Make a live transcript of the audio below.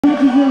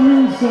at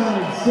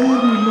ringside,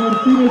 Sandy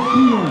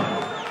Martinez-Pino,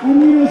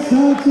 Anita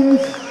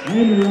Sanchez,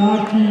 and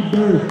Rocky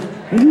Burke.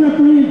 And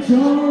referee in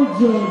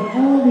charge of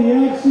all the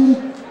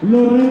action,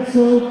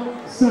 Lorenzo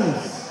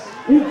Sainz.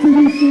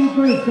 Introducing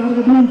first out of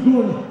the blue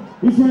corner,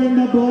 he's wearing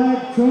the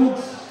black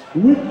trunks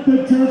with the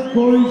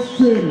turquoise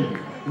trim.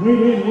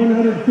 Weighed in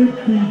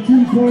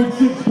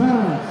 152.6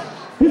 pounds.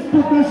 His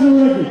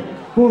professional record,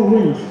 4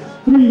 wins,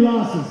 3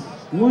 losses,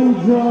 1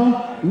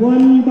 draw,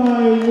 1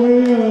 by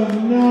way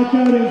of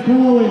knockout, and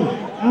calling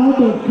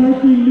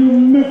Albuquerque, New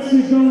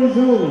Mexico is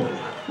home.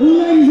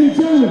 Ladies and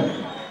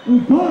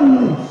gentlemen,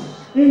 Torres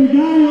and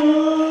Gallo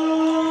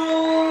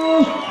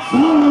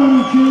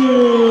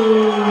Sanchez.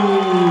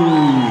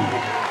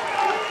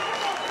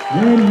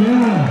 And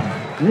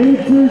now,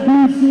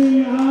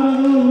 introducing out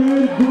of the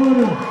red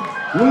corner,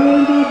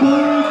 wearing the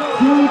black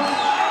trunks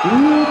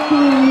with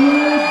the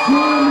red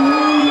trim,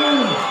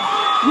 weighing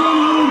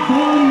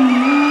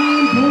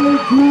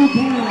 149.2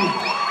 pounds.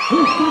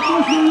 His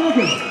professional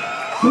record,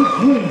 6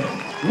 wins,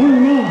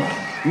 1 loss,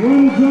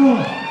 1 draw,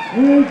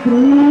 and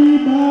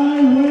 3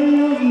 by way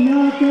of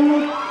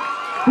knockout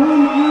from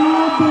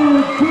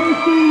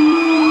Albuquerque,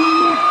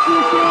 New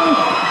Mexico,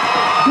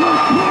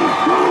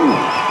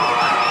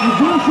 the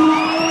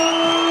Torres.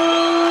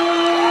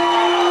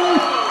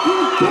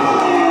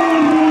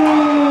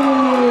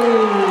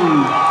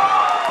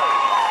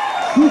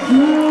 Six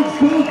rounds,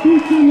 12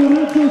 featuring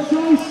Lorenzo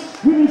Sainz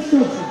with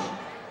instructions.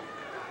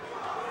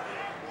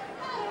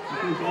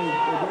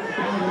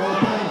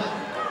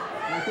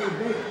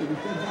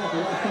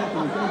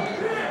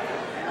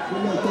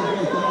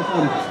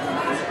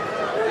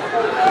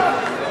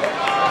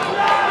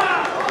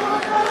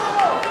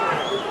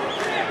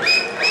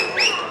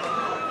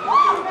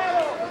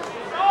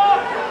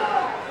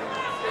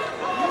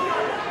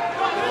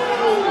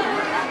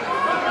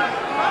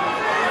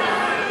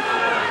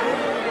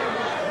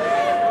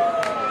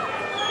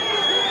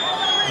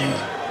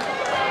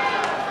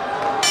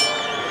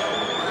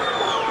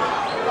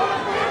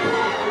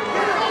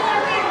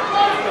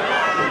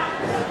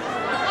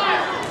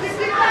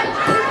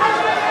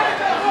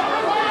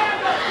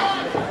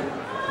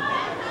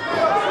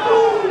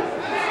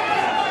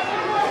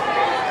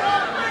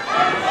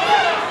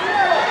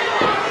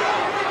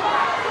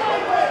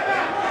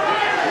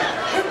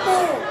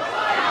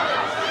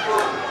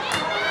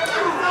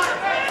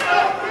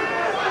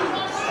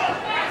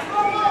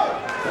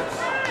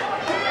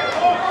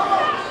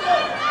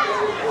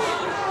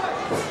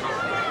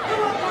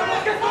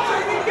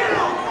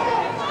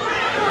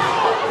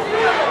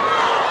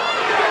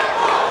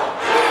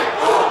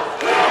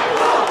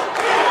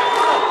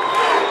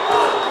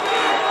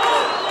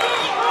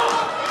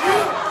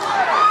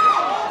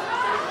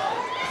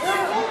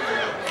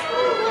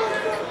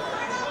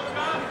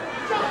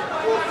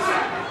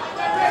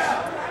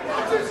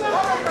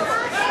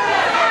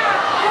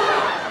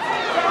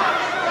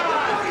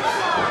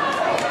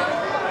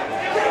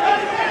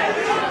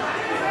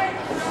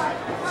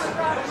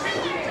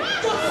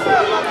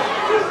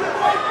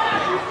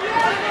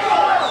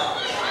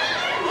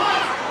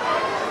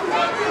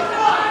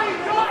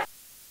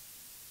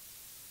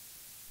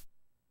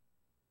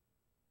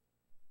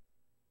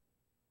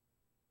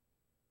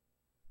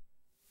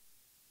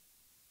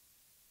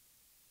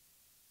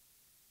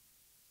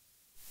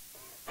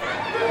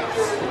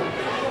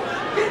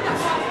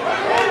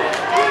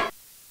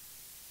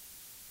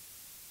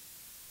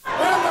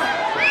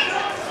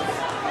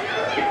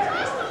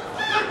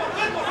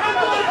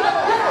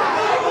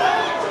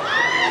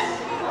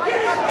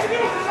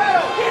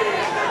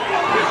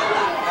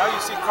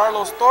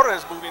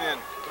 Torres moving in,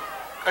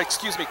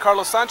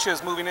 Carlos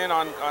Sanchez moving in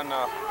on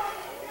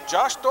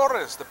Josh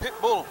Torres, the pit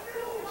bull.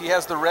 He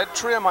has the red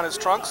trim on his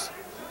trunks.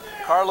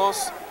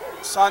 Carlos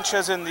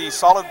Sanchez in the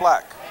solid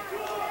black.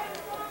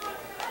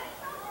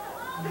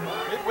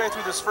 Midway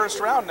through this first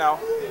round now.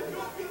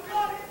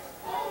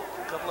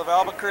 A couple of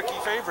Albuquerque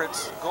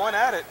favorites going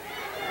at it.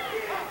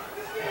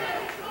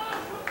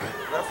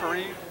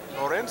 Referee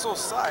Lorenzo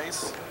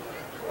Sainz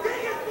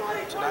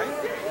tonight.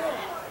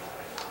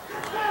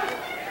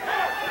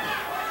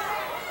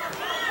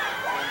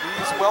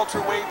 These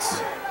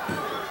welterweights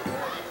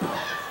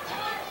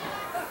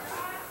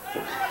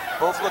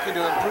both looking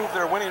to improve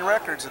their winning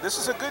records. This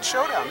is a good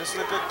showdown. This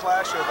is a good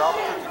clash of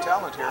Albuquerque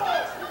talent here. And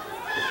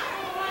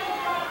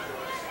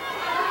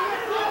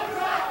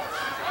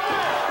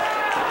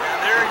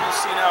there you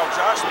see now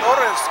Josh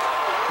Torres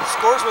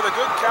scores with a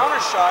good counter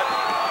shot.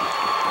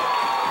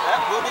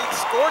 That will be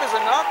scored as a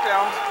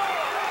knockdown.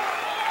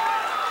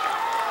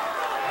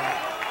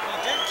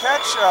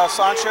 Catch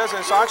Sanchez,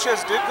 and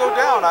Sanchez did go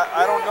down.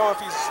 I don't know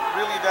if he's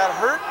really that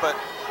hurt, but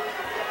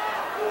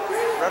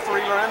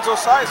referee Lorenzo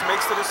Sainz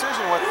makes the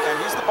decision, and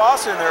he's the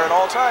boss in there at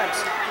all times.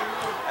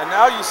 And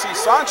now you see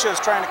Sanchez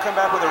trying to come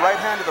back with a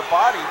right hand to the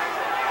body.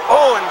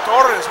 Oh, and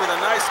Torres with a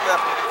nice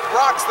left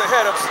rocks the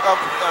head of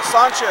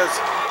Sanchez.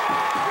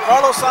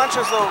 Carlos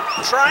Sanchez, though,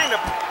 trying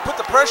to put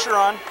the pressure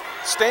on,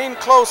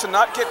 staying close and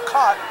not get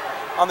caught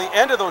on the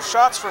end of those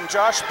shots from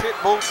Josh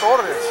Pitbull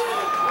Torres.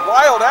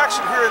 Wild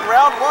action here in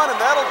round 1, and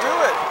that'll do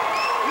it.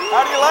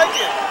 How do you like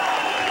it?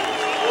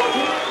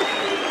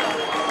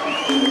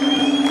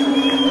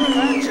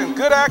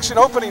 Good action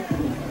opening.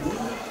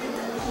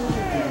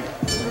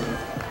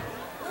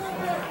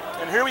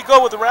 And here we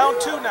go with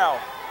round 2 now.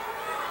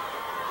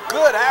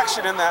 Good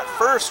action in that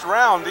first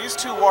round. These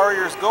two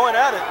warriors going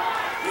at it.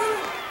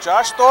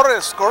 Josh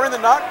Torres scoring the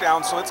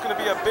knockdown, so it's going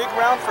to be a big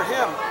round for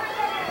him.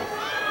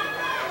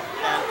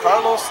 And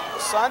Carlos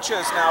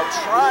Sanchez now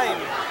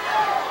trying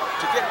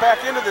to get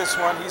back into this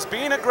one. He's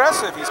being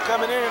aggressive. He's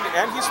coming in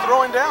and he's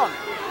throwing down.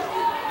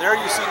 There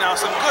you see now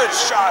some good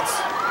shots.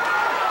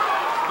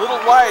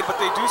 Little wide, but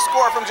they do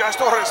score from Josh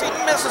Torres. He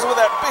misses with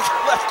that big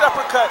left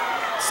uppercut.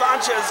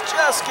 Sanchez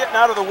just getting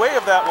out of the way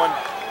of that one.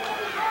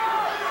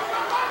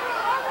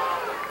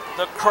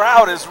 The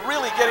crowd is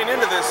really getting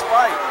into this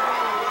fight.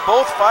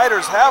 Both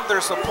fighters have their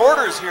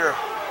supporters here.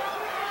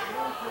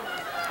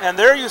 And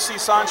there you see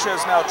Sanchez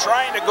now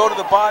trying to go to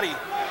the body,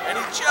 and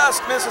he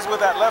just misses with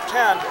that left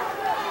hand.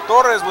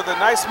 Torres with a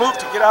nice move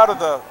to get out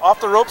of off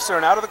the ropes there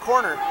and out of the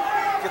corner.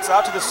 Gets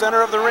out to the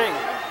center of the ring.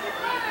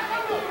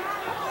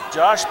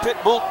 Josh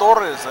Pitbull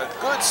Torres, a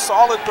good,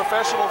 solid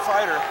professional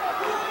fighter.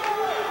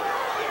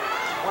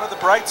 One of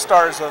the bright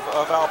stars of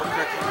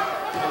Albuquerque.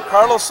 And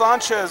Carlos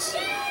Sanchez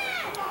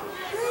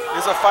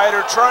is a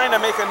fighter trying to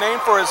make a name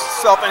for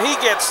himself, and he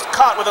gets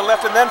caught with a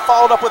left and then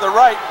followed up with a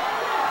right.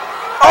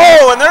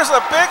 Oh, and there's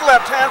a big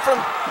left hand from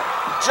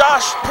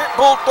Josh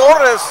Pitbull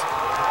Torres.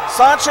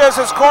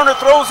 Sanchez's corner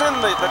throws in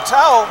the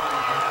towel.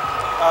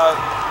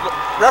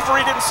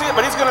 Referee didn't see it,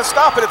 but he's going to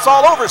stop it. It's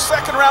all over.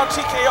 Second round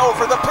TKO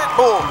for the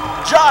Pitbull,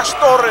 Josh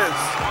Torres.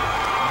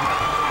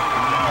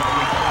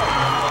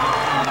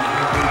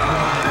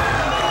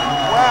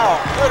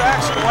 Wow, good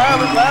action while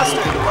it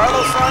lasted.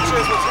 Carlos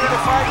Sanchez was here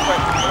to fight, but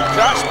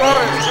Josh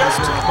Torres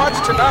just too much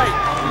tonight.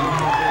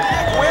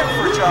 Big win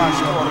for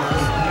Josh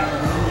Torres.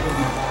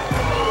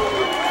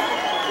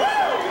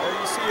 There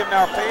you see him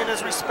now paying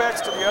his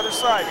respects to the other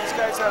side. These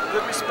guys have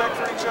good respect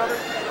for each other.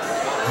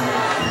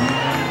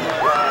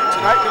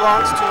 Tonight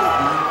belongs to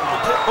the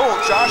Pitbull,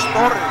 Josh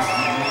Torres.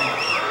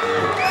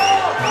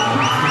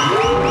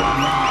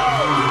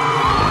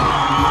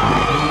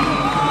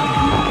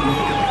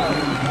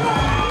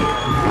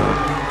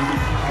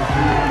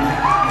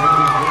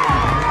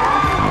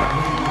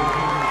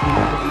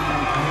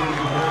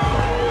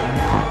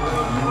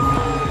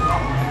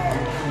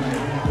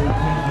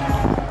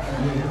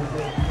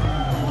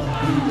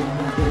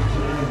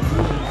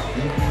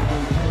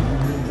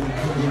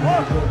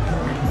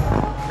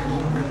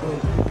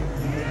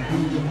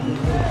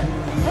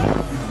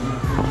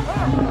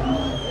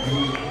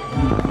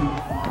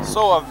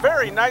 So a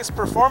very nice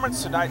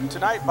performance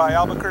tonight by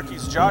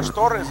Albuquerque's Josh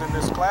Torres in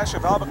this clash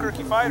of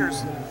Albuquerque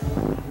fighters.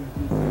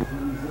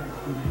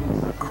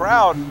 The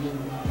crowd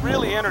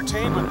really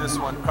entertained with this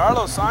one.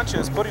 Carlos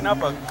Sanchez putting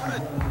up a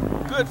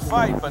good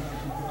fight, but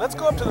let's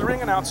go up to the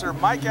ring announcer,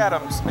 Mike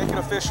Adams, make it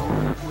official.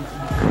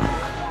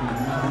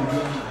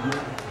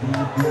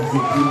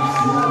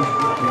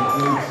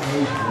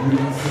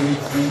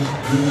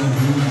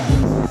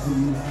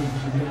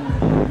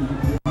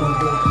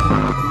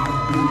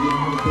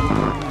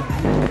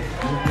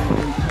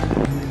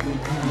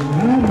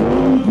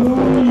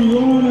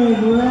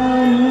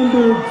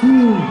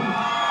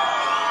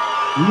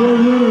 Your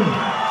winner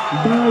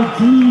by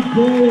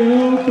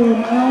TKO from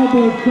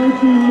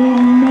Albuquerque, New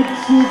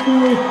Mexico,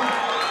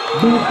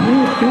 the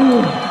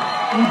Pitbull,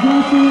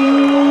 Josh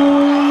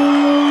Torres.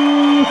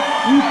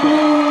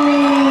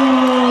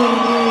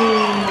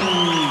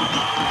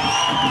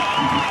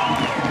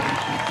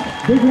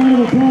 Big round of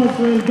applause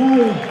for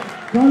Gallo,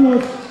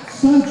 Carlos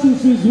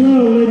Sanchez as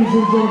well, ladies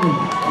and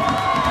gentlemen.